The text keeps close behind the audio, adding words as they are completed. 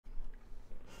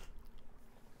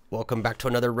Welcome back to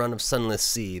another run of Sunless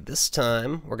Sea. This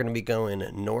time we're going to be going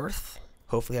north.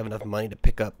 Hopefully have enough money to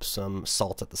pick up some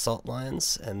salt at the salt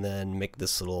lines and then make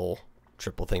this little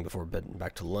triple thing before heading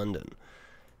back to London.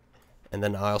 And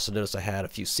then I also noticed I had a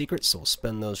few secrets, so we'll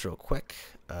spend those real quick.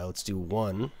 Let's do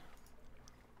one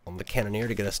on the cannoneer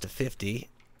to get us to 50.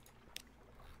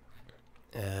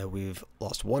 We've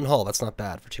lost one hull. That's not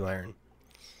bad for 2 iron.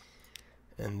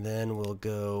 And then we'll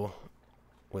go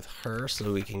with her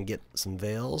so we can get some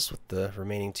veils with the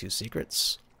remaining 2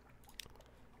 secrets.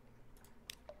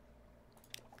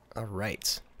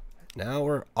 Alright, now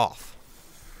we're off.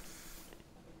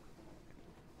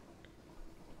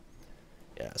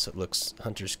 Yeah, so it looks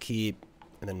Hunter's Keep,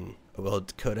 and then we'll head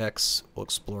to Codex. We'll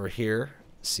explore here,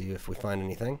 see if we find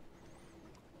anything.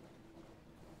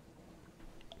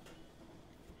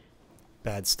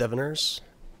 Bad Steveners,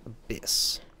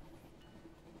 Abyss.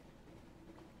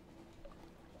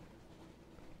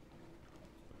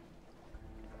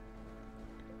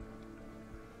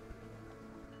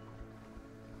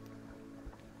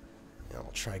 I'll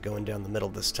try going down the middle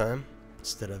this time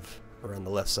instead of around the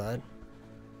left side.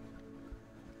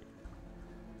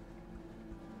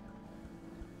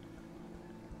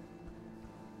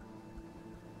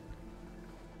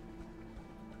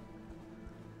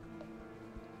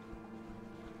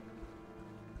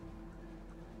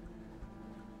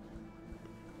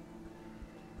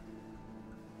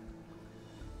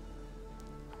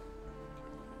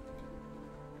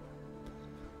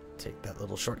 Take that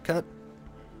little shortcut.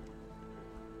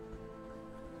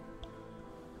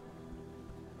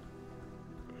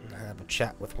 Have a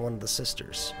chat with one of the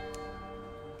sisters.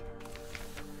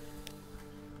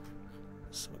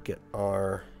 So we'll get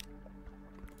our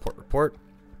report.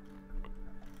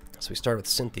 So we start with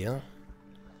Cynthia.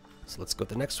 So let's go with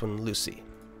the next one, Lucy.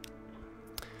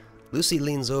 Lucy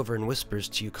leans over and whispers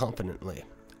to you confidently.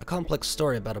 A complex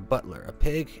story about a butler, a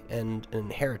pig, and an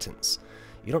inheritance.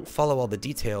 You don't follow all the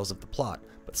details of the plot,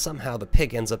 but somehow the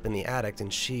pig ends up in the attic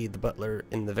and she, the butler,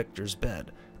 in the victor's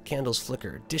bed. Candles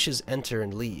flicker, dishes enter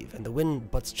and leave, and the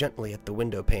wind butts gently at the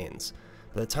window panes.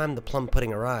 By the time the plum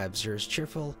pudding arrives, you're as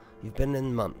cheerful you've been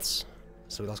in months.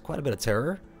 So we lost quite a bit of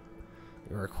terror.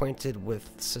 You're acquainted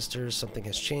with sisters, something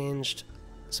has changed.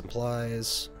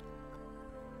 Supplies.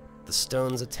 The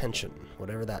stone's attention,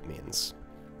 whatever that means.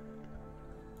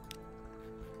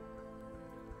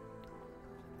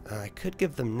 I could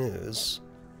give them news,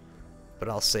 but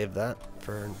I'll save that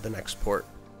for the next port.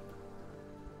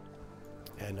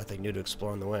 And nothing new to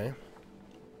explore on the way.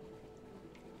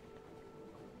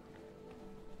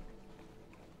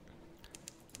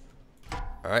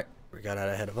 Alright, we got out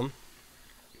ahead of them.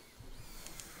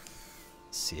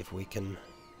 Let's see if we can...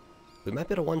 We might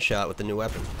be able to one-shot with the new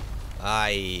weapon.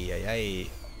 Aye.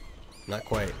 Not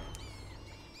quite.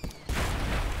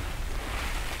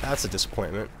 That's a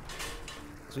disappointment.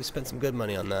 Because we spent some good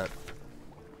money on that.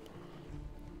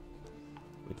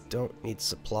 We don't need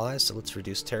supplies, so let's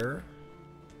reduce terror.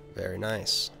 Very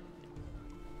nice.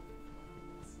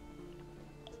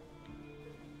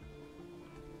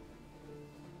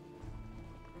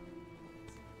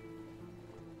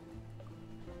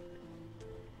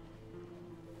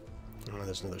 Oh,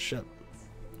 there's another ship.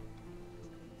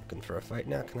 Looking for a fight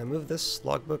now. Can I move this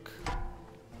logbook?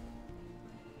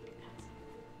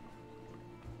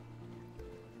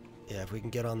 Yeah, if we can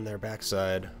get on their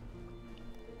backside,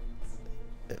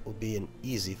 it will be an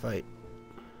easy fight.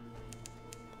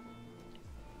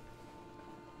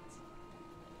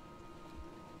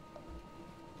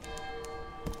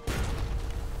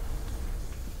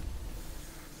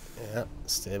 Yeah,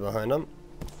 stay behind them.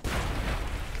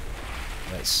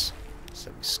 Nice. So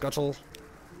we scuttle.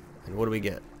 And what do we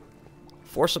get?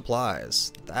 4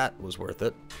 supplies. That was worth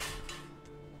it.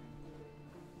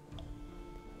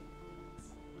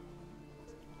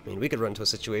 I mean, we could run into a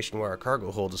situation where our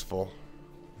cargo hold is full.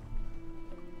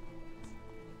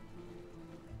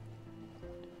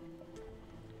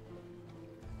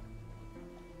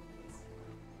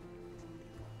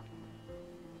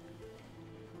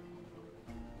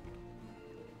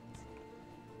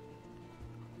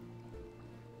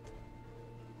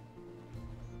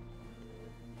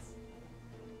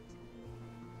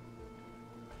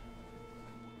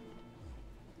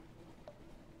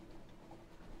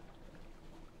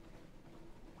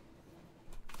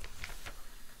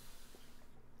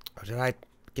 Did I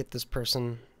get this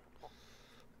person?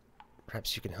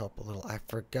 Perhaps you can help a little. I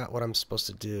forgot what I'm supposed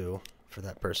to do for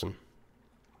that person.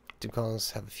 Do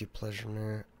calls, have a few pleasure in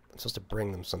there. I'm supposed to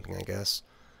bring them something, I guess.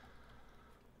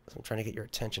 So I'm trying to get your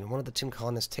attention. One of the tomb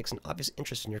colonists takes an obvious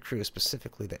interest in your crew,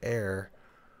 specifically the heir.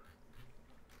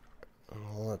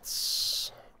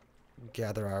 Let's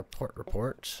gather our port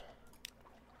report.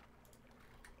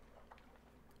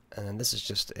 And then this is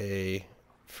just a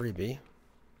freebie.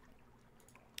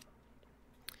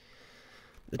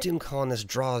 The doom colonist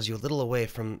draws you a little away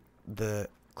from the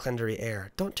Clendery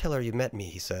air. Don't tell her you met me,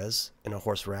 he says, in a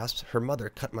hoarse rasp. Her mother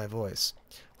cut my voice.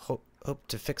 Hoped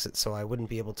to fix it so I wouldn't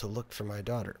be able to look for my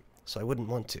daughter. So I wouldn't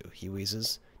want to, he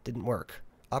wheezes. Didn't work.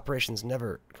 Operation's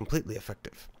never completely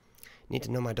effective. Need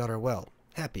to know my daughter well.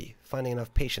 Happy, finding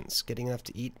enough patience, getting enough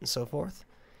to eat, and so forth.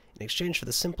 In exchange for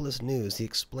the simplest news, he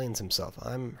explains himself.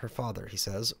 I'm her father, he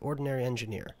says. Ordinary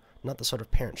engineer. Not the sort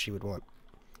of parent she would want.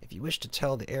 If you wish to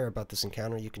tell the heir about this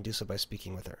encounter, you can do so by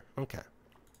speaking with her. Okay.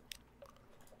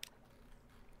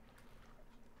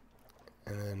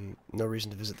 And then no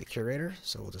reason to visit the curator,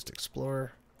 so we'll just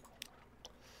explore.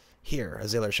 Here, a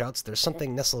sailor shouts, there's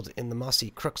something nestled in the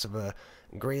mossy crooks of a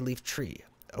gray leaf tree.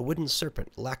 A wooden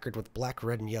serpent lacquered with black,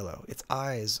 red, and yellow. Its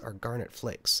eyes are garnet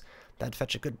flakes. That'd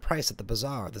fetch a good price at the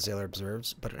bazaar, the sailor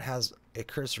observes, but it has a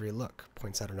cursory look,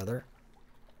 points out another.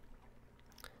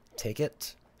 Take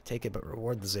it, but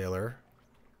reward the sailor.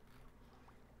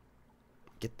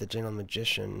 Get the gentle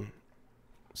magician.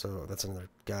 So that's another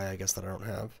guy, I guess, that I don't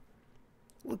have.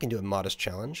 We can do a modest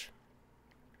challenge.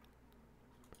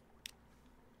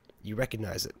 You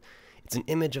recognize it. It's an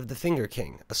image of the Finger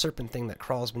King, a serpent thing that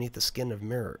crawls beneath the skin of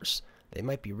mirrors. They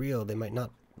might be real, they might not.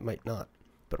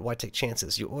 But why take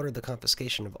chances? You order the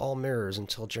confiscation of all mirrors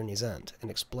until journey's end,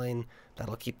 and explain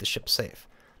that'll keep the ship safe.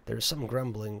 There is some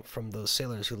grumbling from those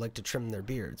sailors who like to trim their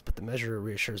beards, but the measure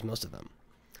reassures most of them.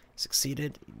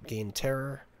 Succeeded, gained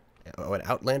terror, an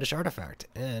outlandish artifact,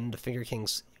 and Finger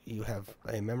Kings, you have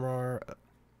a memoir.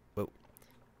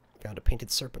 Found a painted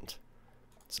serpent.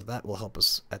 So that will help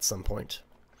us at some point.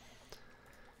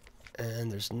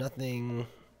 And there's nothing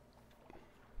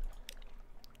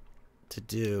to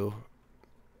do.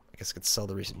 I guess I could sell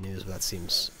the recent news, but that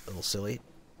seems a little silly.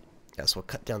 Yeah, so we'll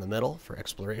cut down the middle for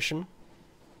exploration.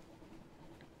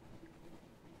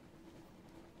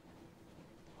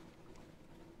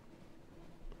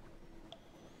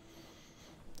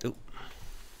 Oop.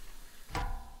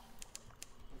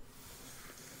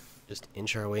 Just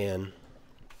inch our way in.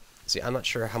 See, I'm not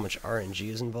sure how much RNG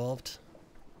is involved.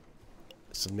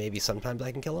 So maybe sometimes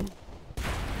I can kill him?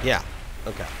 Yeah.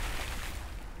 Okay.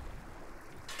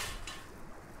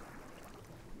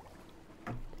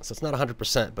 So it's not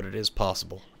 100%, but it is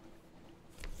possible.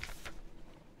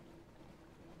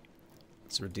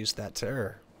 Let's reduce that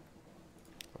terror.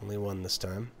 Only one this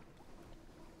time.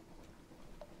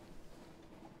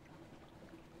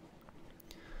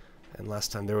 And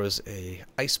last time there was a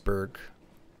iceberg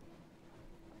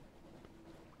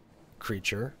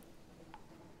creature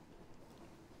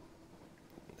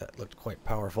that looked quite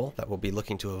powerful that we'll be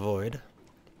looking to avoid.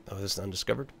 Oh, this is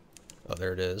undiscovered? Oh,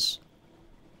 there it is.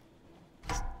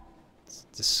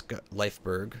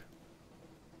 Lifeberg.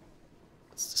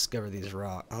 Let's discover these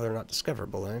rocks. Oh, they're not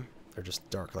discoverable, eh? They're just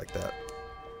dark like that.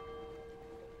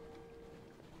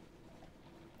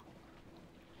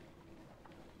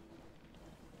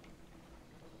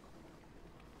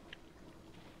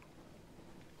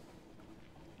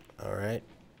 Alright.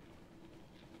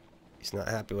 He's not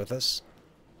happy with us.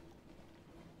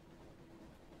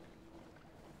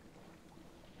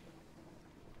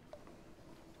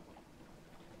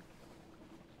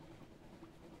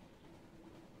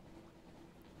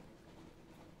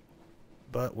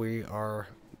 But we are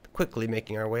quickly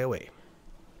making our way away.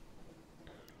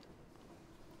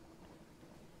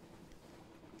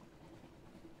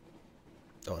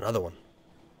 Oh, another one.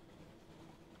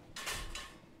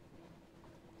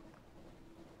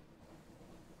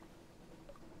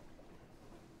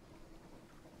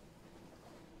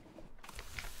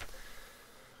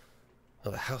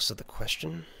 Oh, the House of the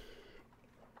Question.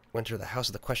 Winter, the House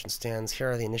of the Question stands.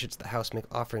 Here are the initiates of the house make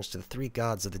offerings to the three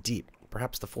gods of the deep.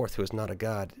 Perhaps the fourth, who is not a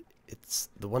god. It's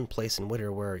the one place in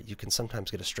winter where you can sometimes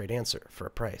get a straight answer for a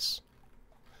price.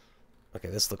 Okay,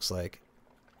 this looks like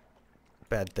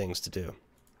bad things to do.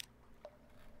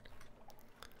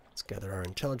 Let's gather our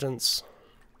intelligence.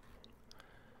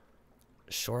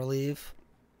 Shore leave.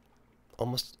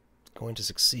 Almost going to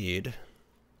succeed.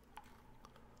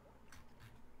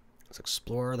 Let's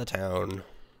explore the town.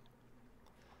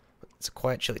 It's a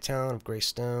quiet, chilly town of gray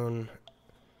stone.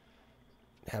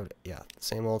 Yeah,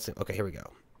 same old thing. Okay, here we go.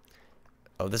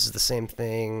 Oh, this is the same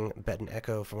thing. Bet an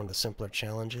echo for one of the simpler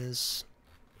challenges.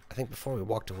 I think before we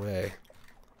walked away,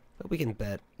 but we can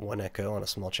bet one echo on a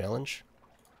small challenge.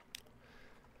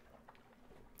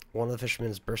 One of the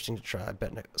fishermen is bursting to try.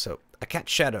 Bet an echo. So, a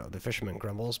cat's shadow. The fisherman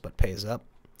grumbles, but pays up.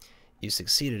 You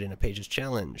succeeded in a page's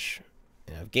challenge.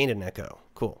 And I've gained an echo.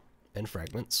 Cool. And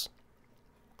fragments.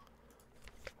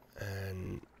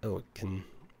 And, oh, it can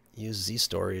use Z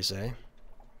stories, eh?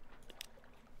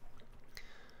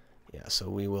 Yeah, so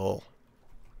we will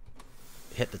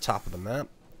hit the top of the map,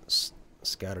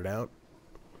 scout it out.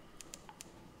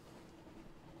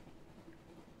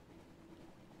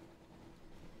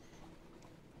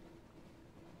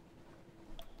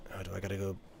 Oh, do I gotta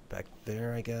go back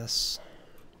there, I guess?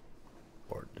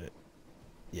 Or did it?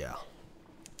 Yeah.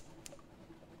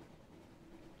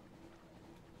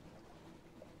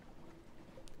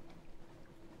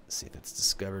 See if it's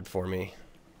discovered for me.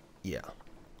 Yeah.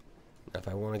 Now if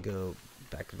I want to go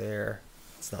back there,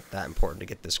 it's not that important to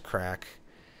get this crack.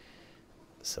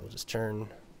 So we'll just turn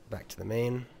back to the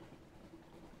main.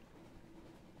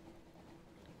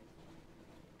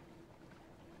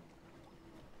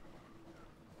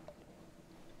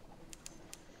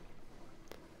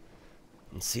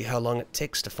 And see how long it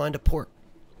takes to find a port.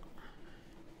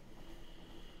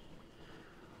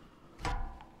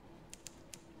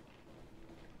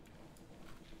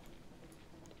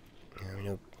 Yeah, we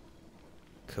know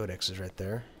Codex is right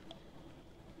there.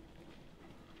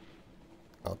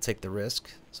 I'll take the risk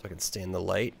so I can stay in the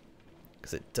light,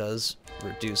 because it does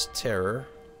reduce terror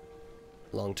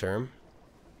long term.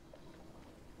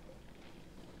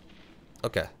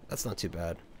 Okay, that's not too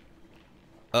bad.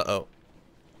 Uh-oh.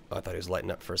 Oh, I thought he was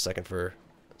lighting up for a second for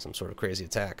some sort of crazy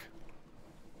attack.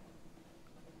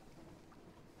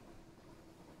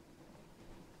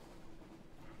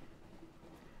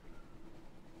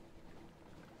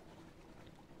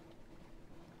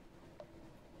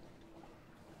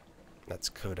 That's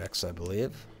Codex, I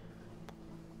believe.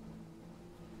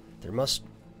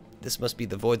 This must be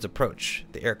the Void's approach.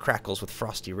 The air crackles with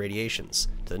frosty radiations.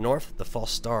 To the north, the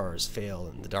false stars fail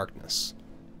in the darkness.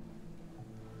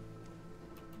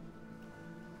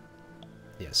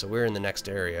 Yeah, so we're in the next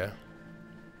area.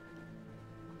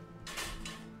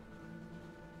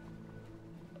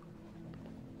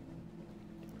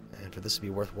 And for this to be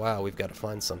worthwhile, we've got to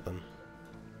find something.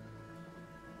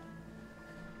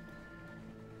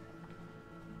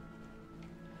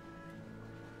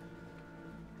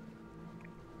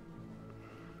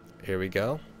 Here we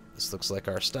go. This looks like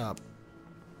our stop.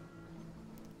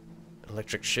 An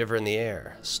electric shiver in the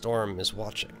air. A storm is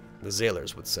watching, the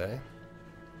sailors would say.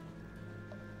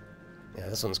 Yeah,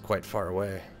 this one's quite far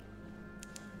away.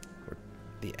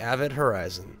 The Avid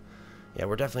horizon. Yeah,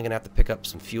 we're definitely gonna have to pick up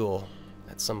some fuel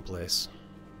at some place.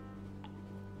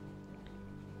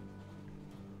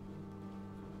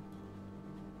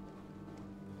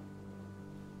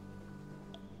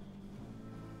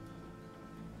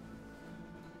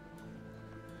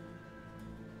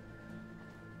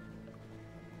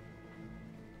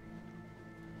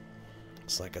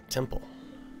 It's like a temple.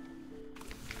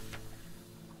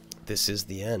 This is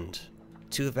the end.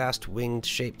 Two vast winged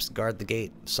shapes guard the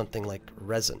gate, something like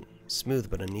resin, smooth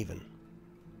but uneven.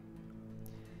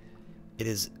 It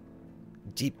is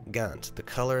deep gaunt, the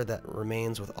color that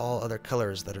remains with all other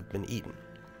colors that have been eaten.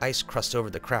 Ice crust over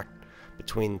the crack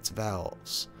between its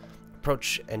valves.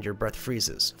 Approach and your breath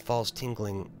freezes, falls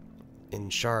tingling in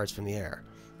shards from the air.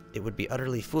 It would be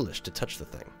utterly foolish to touch the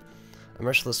thing. A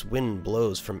merciless wind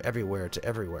blows from everywhere to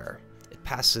everywhere. It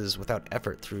passes without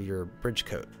effort through your bridge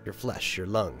coat, your flesh, your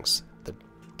lungs. The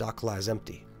dock lies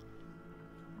empty.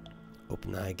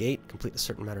 Open the high gate, complete a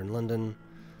certain matter in London.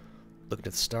 Look at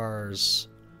the stars.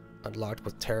 Unlocked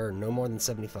with terror, no more than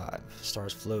 75.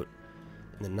 Stars float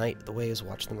in the night, the waves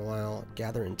watch them a while.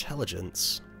 Gather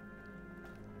intelligence.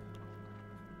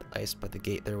 The ice by the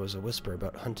gate, there was a whisper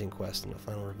about hunting quest and a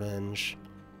final revenge.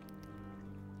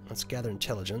 Let's gather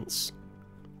intelligence.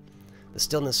 The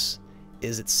stillness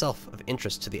is itself of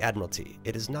interest to the Admiralty.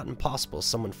 It is not impossible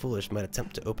someone foolish might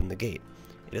attempt to open the gate.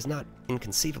 It is not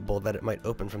inconceivable that it might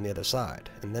open from the other side.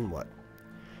 And then what?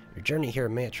 Your journey here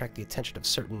may attract the attention of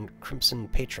certain Crimson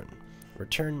patron.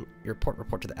 Return your port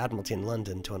report to the Admiralty in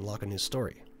London to unlock a new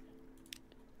story.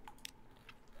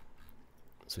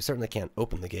 So we certainly can't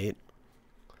open the gate.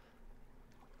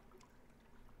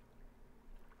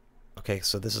 Okay,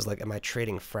 so this is like, am I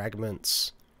trading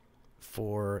fragments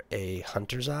for a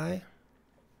hunter's eye?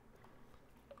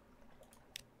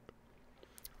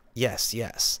 Yes,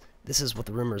 yes. This is what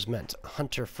the rumors meant. A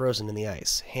hunter frozen in the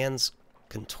ice, hands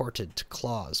contorted to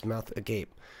claws, mouth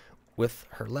agape. With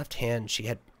her left hand, she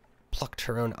had plucked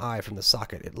her own eye from the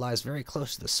socket. It lies very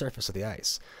close to the surface of the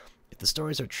ice. If the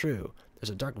stories are true, there's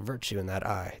a dark virtue in that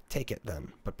eye. Take it,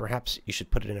 then. But perhaps you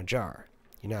should put it in a jar.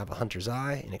 You now have a hunter's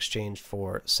eye in exchange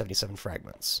for 77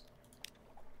 fragments.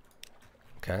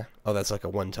 Okay. Oh, that's like a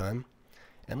one-time.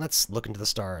 And let's look into the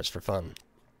stars for fun.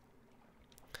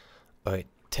 Wait,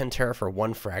 10 terra for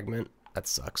one fragment? That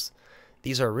sucks.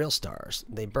 These are real stars.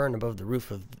 They burn above the roof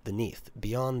of the neath,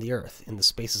 beyond the earth, in the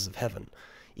spaces of heaven.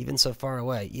 Even so far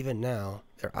away, even now,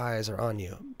 their eyes are on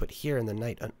you. But here in the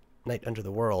night under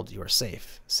the world, you are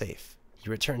safe, safe.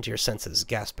 You return to your senses,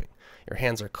 gasping. Your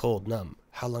hands are cold, numb.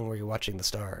 How long were you watching the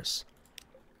stars?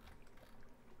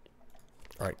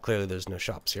 Alright, clearly there's no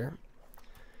shops here.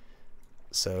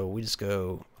 So we just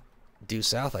go due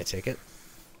south, I take it.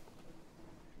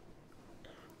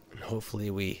 And hopefully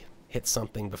we hit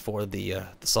something before the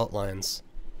salt lines.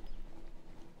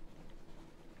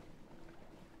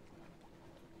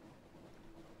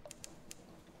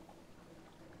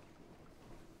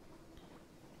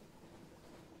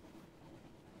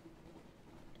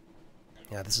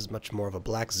 Yeah, this is much more of a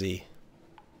black Z.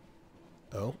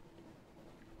 Oh.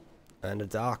 And a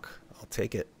dock. I'll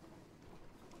take it.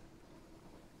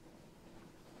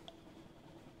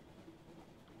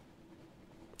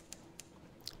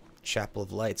 Chapel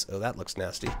of Lights. Oh, that looks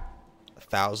nasty.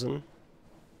 1,000?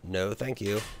 No, thank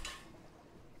you.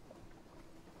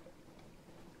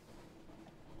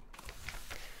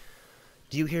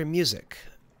 Do you hear music?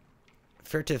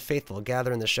 Furtive faithful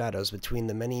gather in the shadows between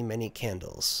the many, many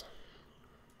candles.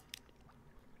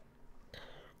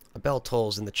 A bell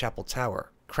tolls in the chapel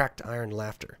tower. Cracked iron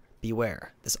laughter.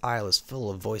 Beware, this isle is full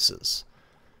of voices.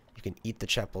 You can eat the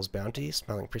chapel's bounty.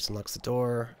 Smiling priest unlocks the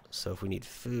door. So if we need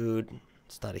food,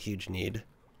 it's not a huge need.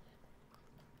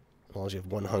 As long as you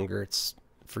have 1 hunger, it's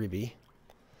freebie.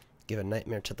 Give a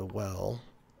nightmare to the well.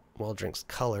 Well drinks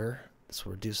color. This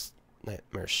will reduce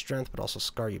nightmare strength, but also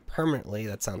scar you permanently.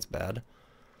 That sounds bad.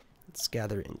 Let's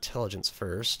gather intelligence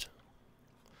first.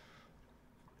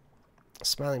 A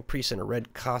smiling priest in a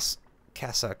red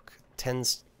cassock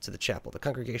tends to the chapel. The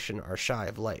congregation are shy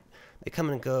of light. They come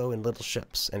and go in little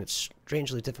ships, and it's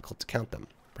strangely difficult to count them.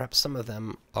 Perhaps some of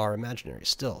them are imaginary.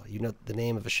 Still, you know the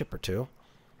name of a ship or two.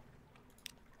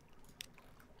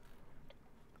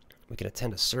 We can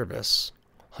attend a service.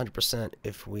 100%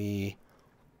 if we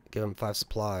give them 5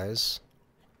 supplies.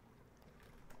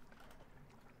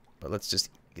 But let's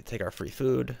just take our free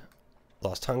food.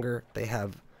 Lost hunger. They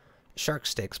have shark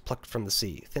steaks plucked from the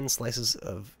sea, thin slices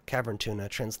of cavern tuna,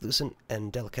 translucent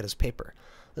and delicate as paper,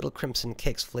 little crimson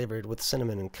cakes flavored with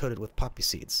cinnamon and coated with poppy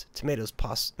seeds, tomatoes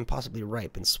impossibly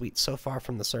ripe and sweet so far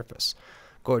from the surface.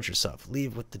 Gorge yourself.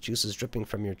 Leave with the juices dripping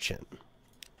from your chin.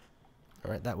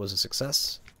 Alright, that was a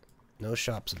success. No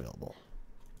shops available.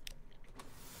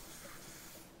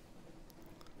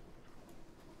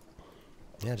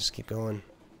 Yeah, just keep going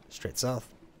straight south.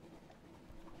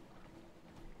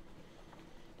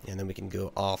 And then we can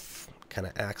go off kind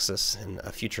of axis in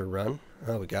a future run.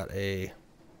 Oh, we got a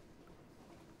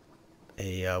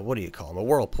what do you call them? A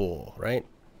whirlpool, right?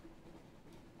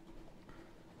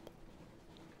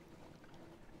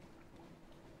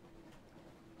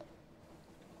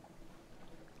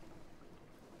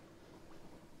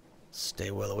 Stay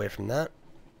well away from that.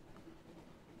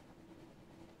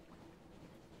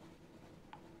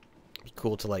 Be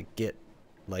cool to like get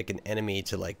like an enemy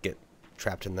to like get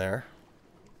trapped in there.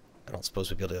 I don't suppose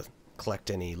we'd be able to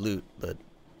collect any loot, but it'd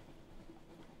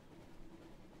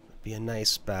be a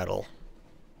nice battle.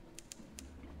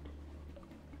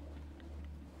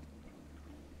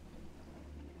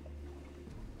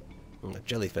 The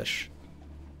jellyfish.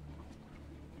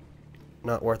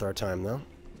 Not worth our time, though.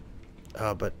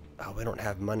 But we don't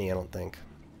have money, I don't think.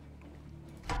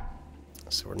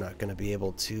 So we're not going to be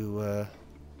able to...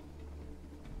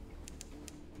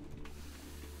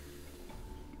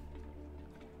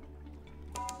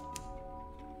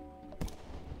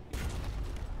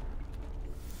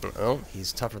 Oh,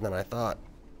 he's tougher than I thought.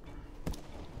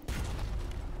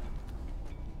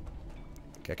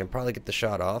 Okay, I can probably get the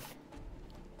shot off.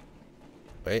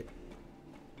 Wait.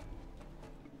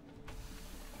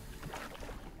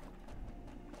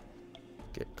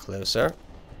 Get closer.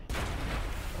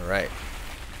 Alright.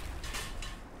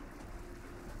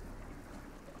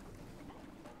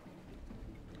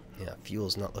 Yeah,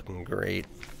 fuel's not looking great.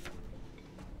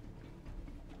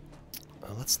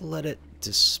 Let's let it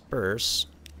disperse.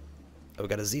 Oh, we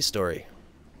got a Z story.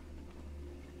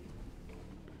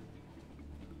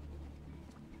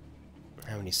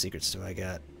 How many secrets do I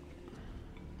got?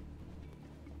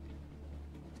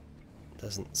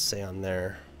 Doesn't say on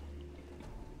there.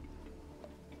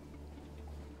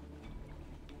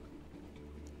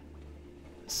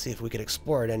 Let's see if we can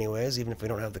explore it anyways, even if we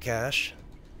don't have the cash.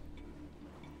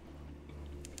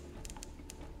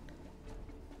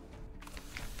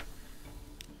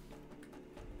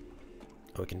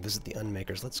 Oh, we can visit the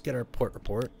unmakers. Let's get our port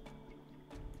report.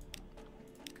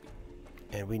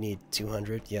 And we need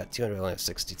 200. Yeah, 200, we only have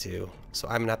 62. So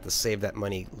I'm going to have to save that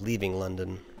money leaving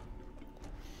London.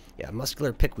 Yeah,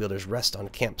 muscular pick wielders rest on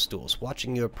camp stools,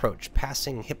 watching you approach,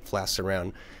 passing hip flasks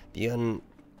around. The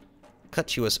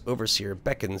unctuous overseer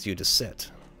beckons you to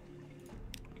sit.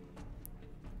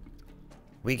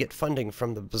 We get funding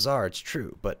from the bazaar, it's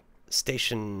true, but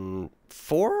Station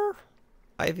 4?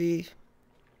 Ivy?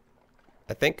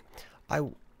 I think? I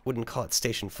wouldn't call it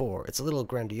Station 4. It's a little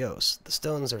grandiose. The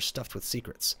stones are stuffed with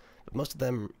secrets, but most of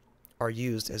them are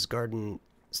used as garden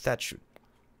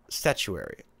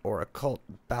statuary or occult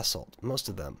basalt, most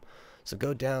of them. So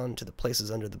go down to the places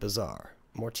under the bazaar.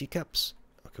 More teacups.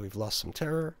 Okay, we've lost some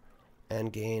terror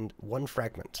and gained 1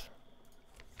 fragment.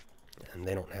 And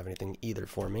they don't have anything either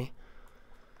for me.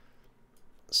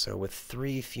 So with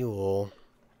 3 fuel,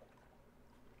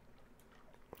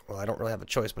 well, I don't really have a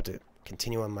choice but to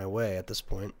continue on my way at this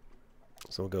point.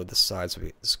 So we'll go this side so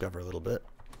we discover a little bit.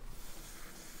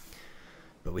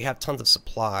 But we have tons of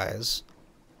supplies,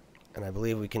 and I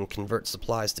believe we can convert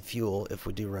supplies to fuel if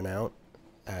we do run out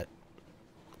at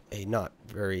a not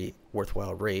very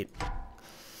worthwhile rate.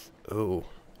 Ooh,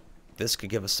 this could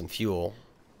give us some fuel.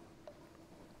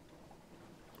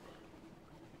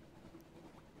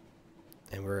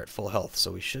 And we're at full health,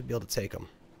 so we should be able to take them.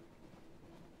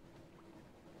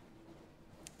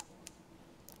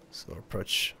 So we'll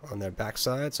approach on their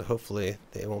backside, so hopefully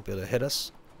they won't be able to hit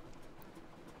us.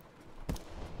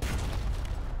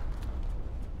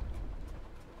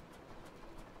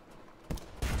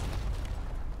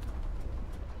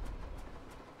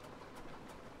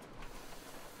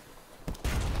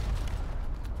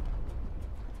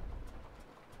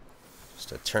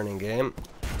 Just a turning game.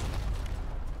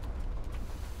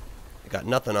 Got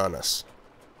nothing on us.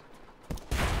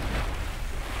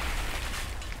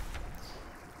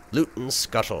 Loot and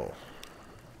scuttle.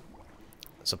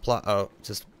 Supply. Oh,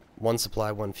 just 1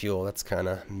 supply, 1 fuel. That's kind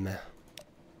of meh.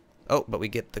 Oh, but we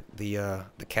get the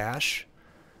cash,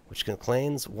 which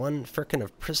contains 1 firkin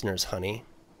of prisoner's honey.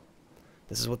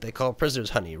 This is what they call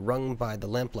prisoner's honey, wrung by the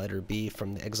lamplighter bee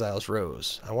from the exile's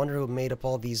rose. I wonder who made up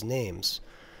all these names.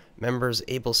 Members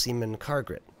Able Seaman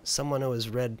Cargrit. Someone who has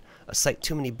read a sight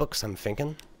too many books, I'm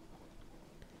thinking.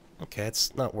 Okay,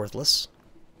 it's not worthless.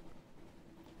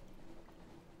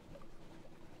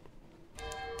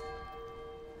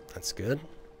 That's good.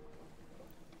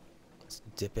 Let's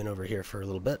dip in over here for a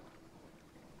little bit.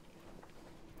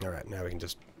 Alright, now we can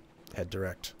just head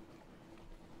direct.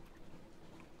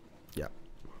 Yeah.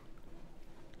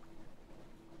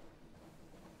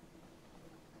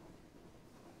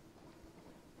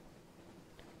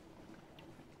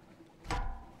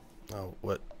 Oh,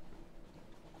 what?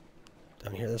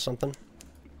 Down here there's something?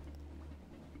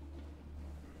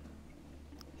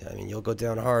 Yeah, I mean, you'll go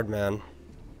down hard, man.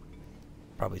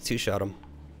 Probably 2-shot him.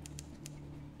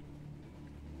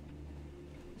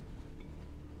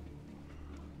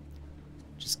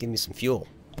 Just give me some fuel.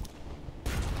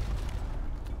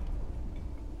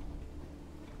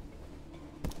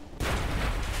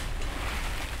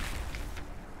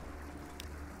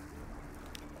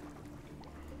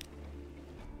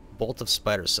 Bolt of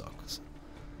spider silks.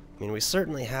 I mean, we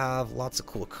certainly have lots of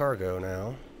cool cargo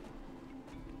now.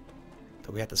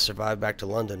 But we have to survive back to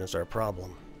London is our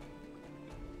problem.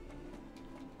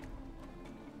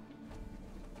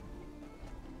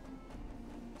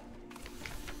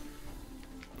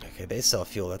 Okay, they sell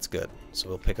fuel, that's good. So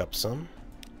we'll pick up some.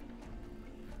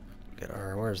 Get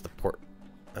our, where's the port?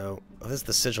 Oh, this is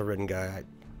the sigil-ridden guy.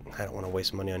 I don't want to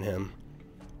waste money on him.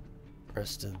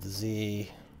 Rest of the Z.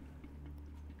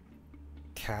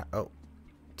 Oh,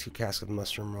 2 casks of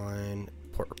mushroom wine.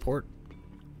 Port report.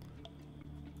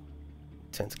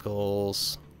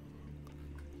 Tentacles.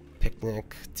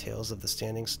 Picnic. Tales of the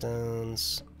Standing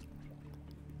Stones.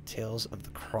 Tales of the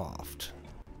Croft.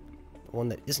 The one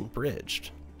that isn't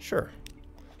bridged. Sure.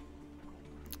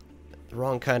 The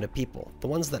wrong kind of people. The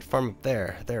ones that farm up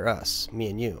there, they're us, me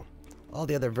and you. All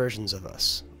the other versions of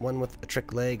us. One with a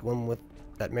trick leg, one with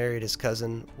that married his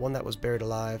cousin, one that was buried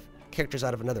alive. Characters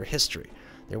out of another history.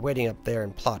 They're waiting up there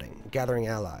and plotting, gathering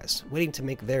allies, waiting to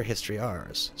make their history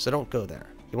ours. So don't go there.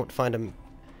 You won't find them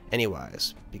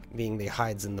anywise, being they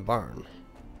hides in the barn.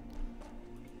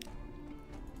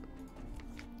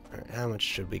 Alright, how much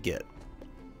should we get?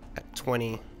 At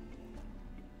 20.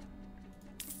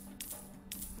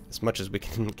 As much as we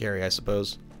can carry, I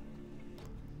suppose.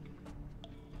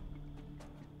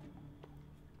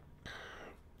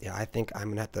 Yeah, I think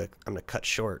I'm gonna cut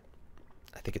short.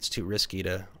 I think it's too risky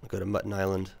to go to Mutton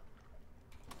Island.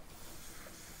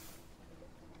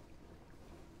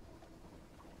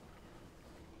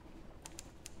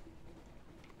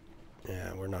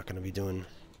 Yeah, we're not going to be doing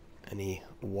any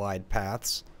wide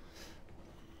paths.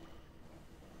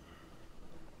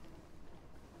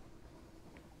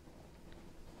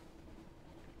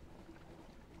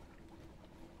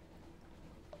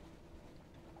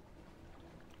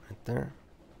 right there.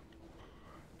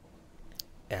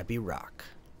 Abbey Rock.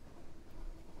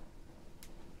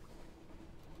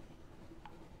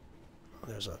 Oh,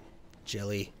 there's a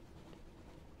jelly.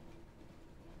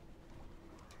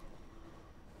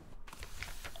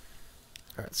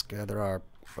 Alright, let's gather our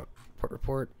port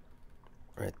report.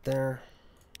 Right there.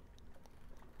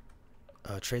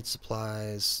 Trade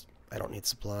supplies. I don't need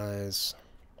supplies.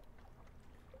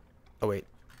 Oh, wait.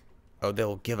 Oh,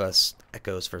 they'll give us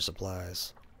echoes for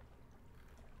supplies.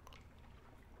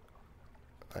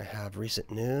 I have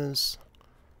recent news.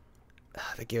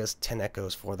 They gave us 10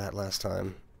 echoes for that last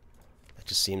time. That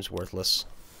just seems worthless.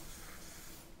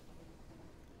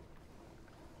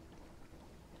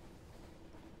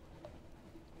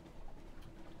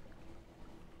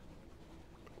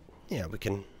 Yeah, we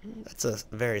can... That's a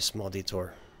very small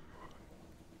detour.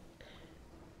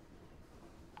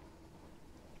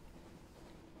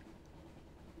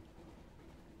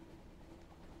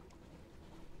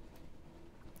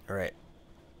 Alright.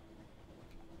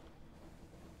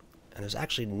 And there's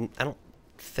actually... I don't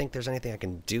think there's anything I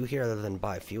can do here other than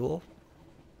buy fuel.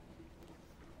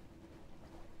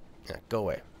 Yeah, go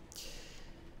away.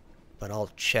 But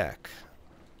I'll check.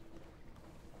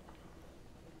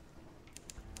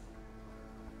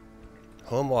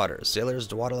 Home waters. Sailors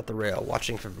dawdle up the rail,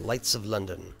 watching for the lights of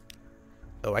London.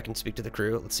 Oh, I can speak to the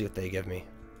crew. Let's see what they give me.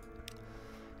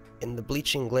 In the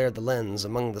bleaching glare of the lens,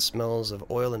 among the smells of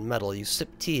oil and metal, you sip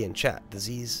tea and chat.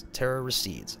 Disease, terror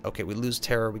recedes. Okay, we lose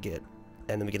terror, we get...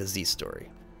 And then we get a Z story.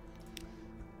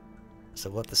 So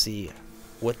we'll have to see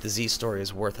what the Z story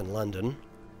is worth in London.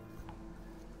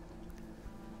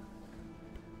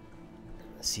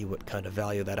 See what kind of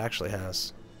value that actually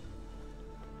has.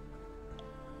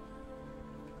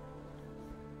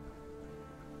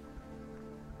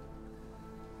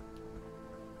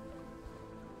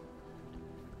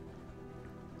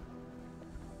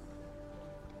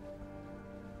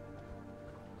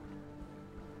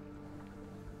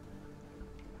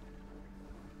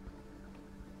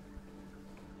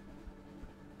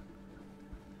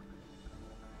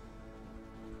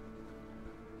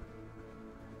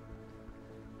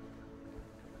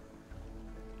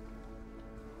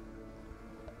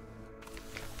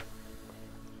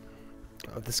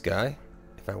 Of this guy,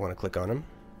 if I want to click on him.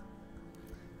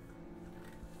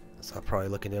 So I'll probably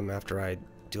look at him after I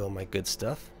do all my good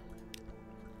stuff.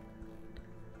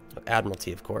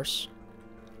 Admiralty, of course.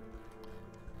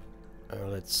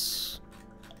 Let's...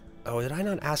 Oh, did I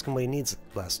not ask him what he needs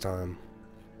last time?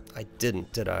 I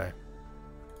didn't, did I?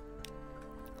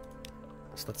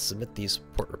 So let's submit these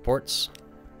port reports.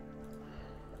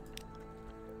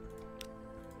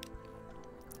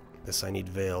 This I need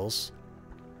veils.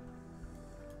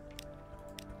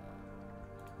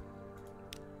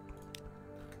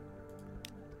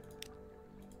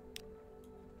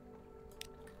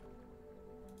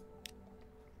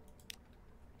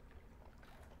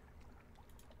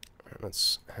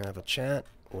 Let's have a chat.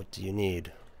 What do you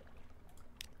need?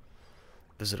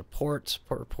 Visit a port.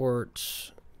 Port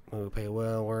report. Move, pay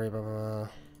well, worry, blah, blah, blah.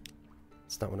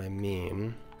 That's not what I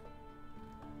mean.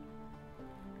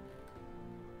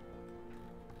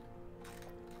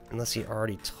 Unless he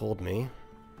already told me.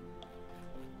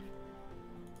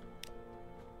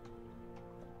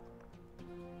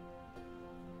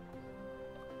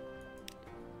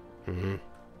 Mm-hmm.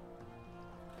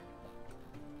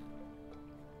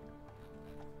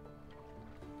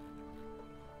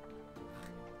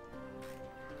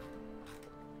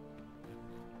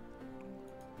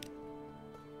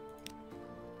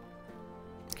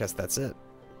 Guess that's it.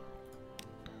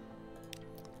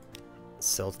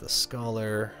 Sell to the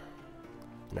scholar.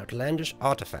 An outlandish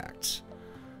artifact.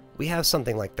 We have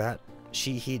something like that,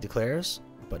 he declares,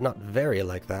 but not very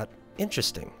like that.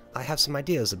 Interesting. I have some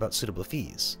ideas about suitable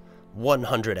fees.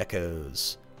 100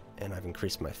 echoes. And I've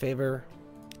increased my favor.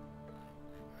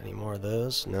 Any more of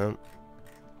those? No.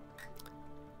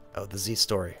 Oh, the Z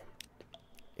story.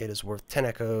 It is worth 10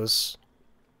 echoes,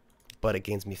 but it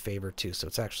gains me favor too, so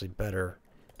it's actually better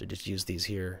to just use these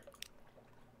here.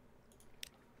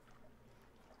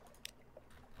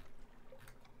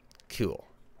 Cool.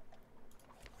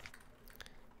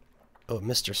 Oh,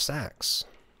 Mr. Sachs.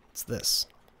 What's this?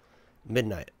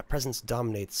 Midnight. A presence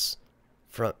dominates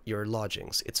from your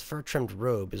lodgings. Its fur-trimmed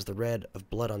robe is the red of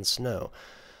blood on snow.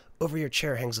 Over your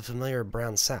chair hangs a familiar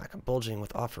brown sack, bulging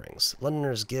with offerings.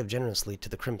 Londoners give generously to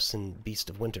the crimson beast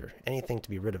of winter, anything to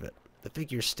be rid of it. The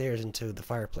figure stares into the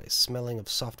fireplace, smelling of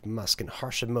soft musk and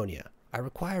harsh ammonia. I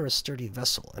require a sturdy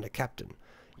vessel and a captain.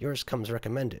 Yours comes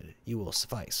recommended. You will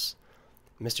suffice.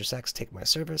 Mr. Sachs, take my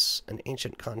service. An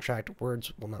ancient contract.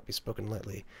 Words will not be spoken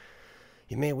lightly.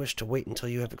 You may wish to wait until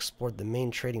you have explored the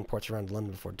main trading ports around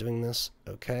London before doing this.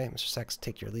 Okay, Mr. Sachs,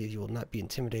 take your leave. You will not be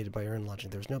intimidated by your own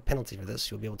lodging. There is no penalty for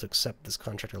this. You'll be able to accept this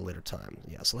contract at a later time.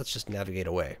 Yeah, so let's just navigate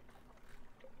away.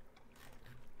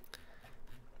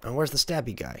 And where's the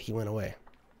stabby guy? He went away.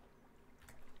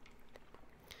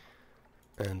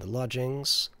 And the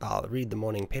lodgings. I'll read the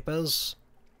morning papers.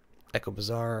 Echo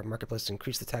Bazaar, Marketplace to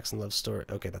increase the tax and love store.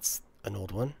 Okay, that's an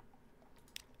old one.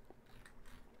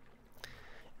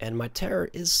 And my terror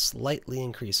is slightly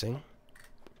increasing.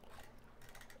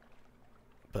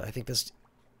 But I think this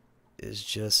is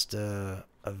just a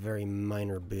very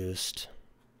minor boost.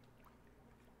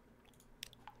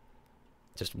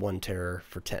 Just one terror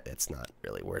for 10. It's not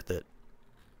really worth it.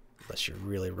 Unless you're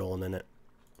really rolling in it.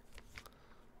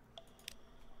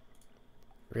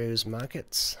 Rose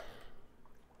Markets.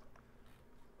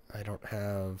 I don't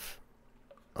have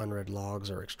unread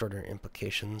logs or extraordinary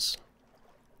implications.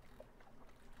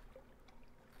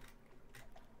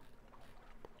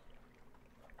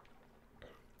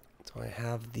 So I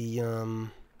have the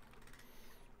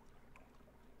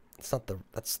it's not the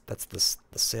that's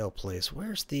the sale place.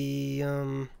 Where's the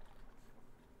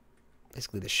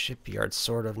basically the shipyard,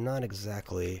 sort of, not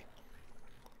exactly.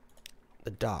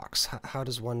 The docks. How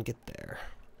does one get there?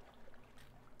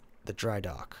 The dry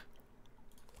dock.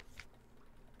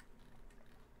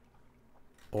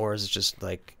 Or is it just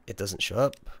like it doesn't show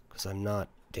up because I'm not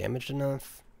damaged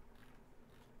enough?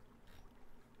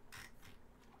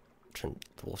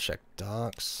 Wolfsheck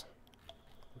docks,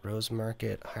 Rose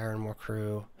Market, hire more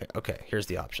crew. Okay, here's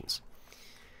the options.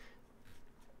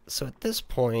 So at this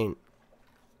point,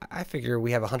 I figure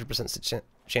we have a 100%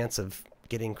 chance of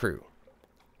getting crew.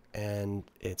 And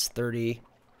it's 30.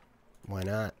 Why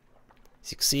not?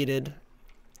 Succeeded.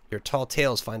 Your tall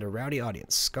tales find a rowdy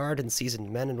audience. Scarred and seasoned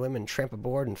men and women tramp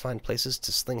aboard and find places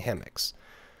to sling hammocks.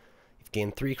 You've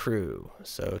gained 3 crew.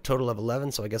 So total of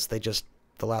 11, so I guess the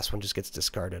last one just gets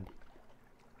discarded.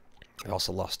 I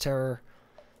also lost terror.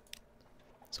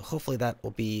 So hopefully that will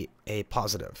be a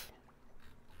positive.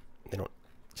 They don't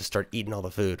just start eating all the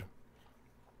food.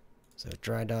 So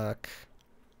dry dock.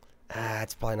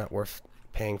 It's probably not worth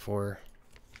paying for.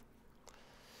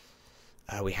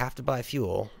 We have to buy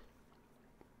fuel.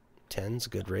 10's a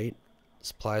good rate.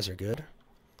 Supplies are good.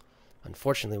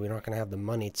 Unfortunately, we're not going to have the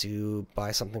money to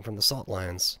buy something from the salt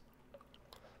lions.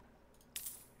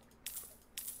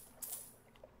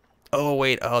 Oh,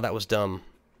 wait. Oh, that was dumb.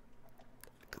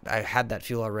 I had that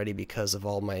fuel already because of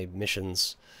all my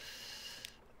missions.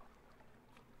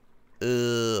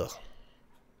 Ugh.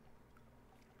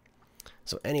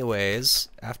 So anyways,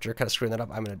 after kind of screwing that up,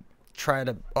 I'm going to try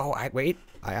to... Oh, wait.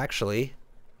 I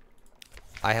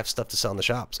have stuff to sell in the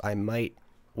shops. I might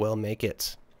well make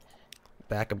it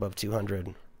back above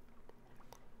 200.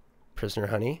 Prisoner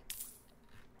honey.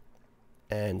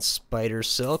 And spider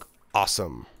silk.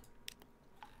 Awesome.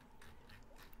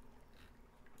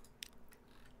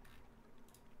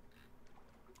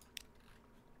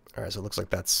 Alright, so it looks like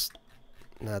that's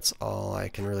all I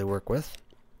can really work with.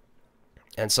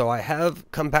 And so I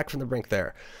have come back from the brink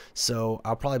there. So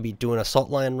I'll probably be doing a salt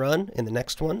lion run in the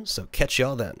next one. So catch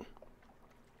y'all then.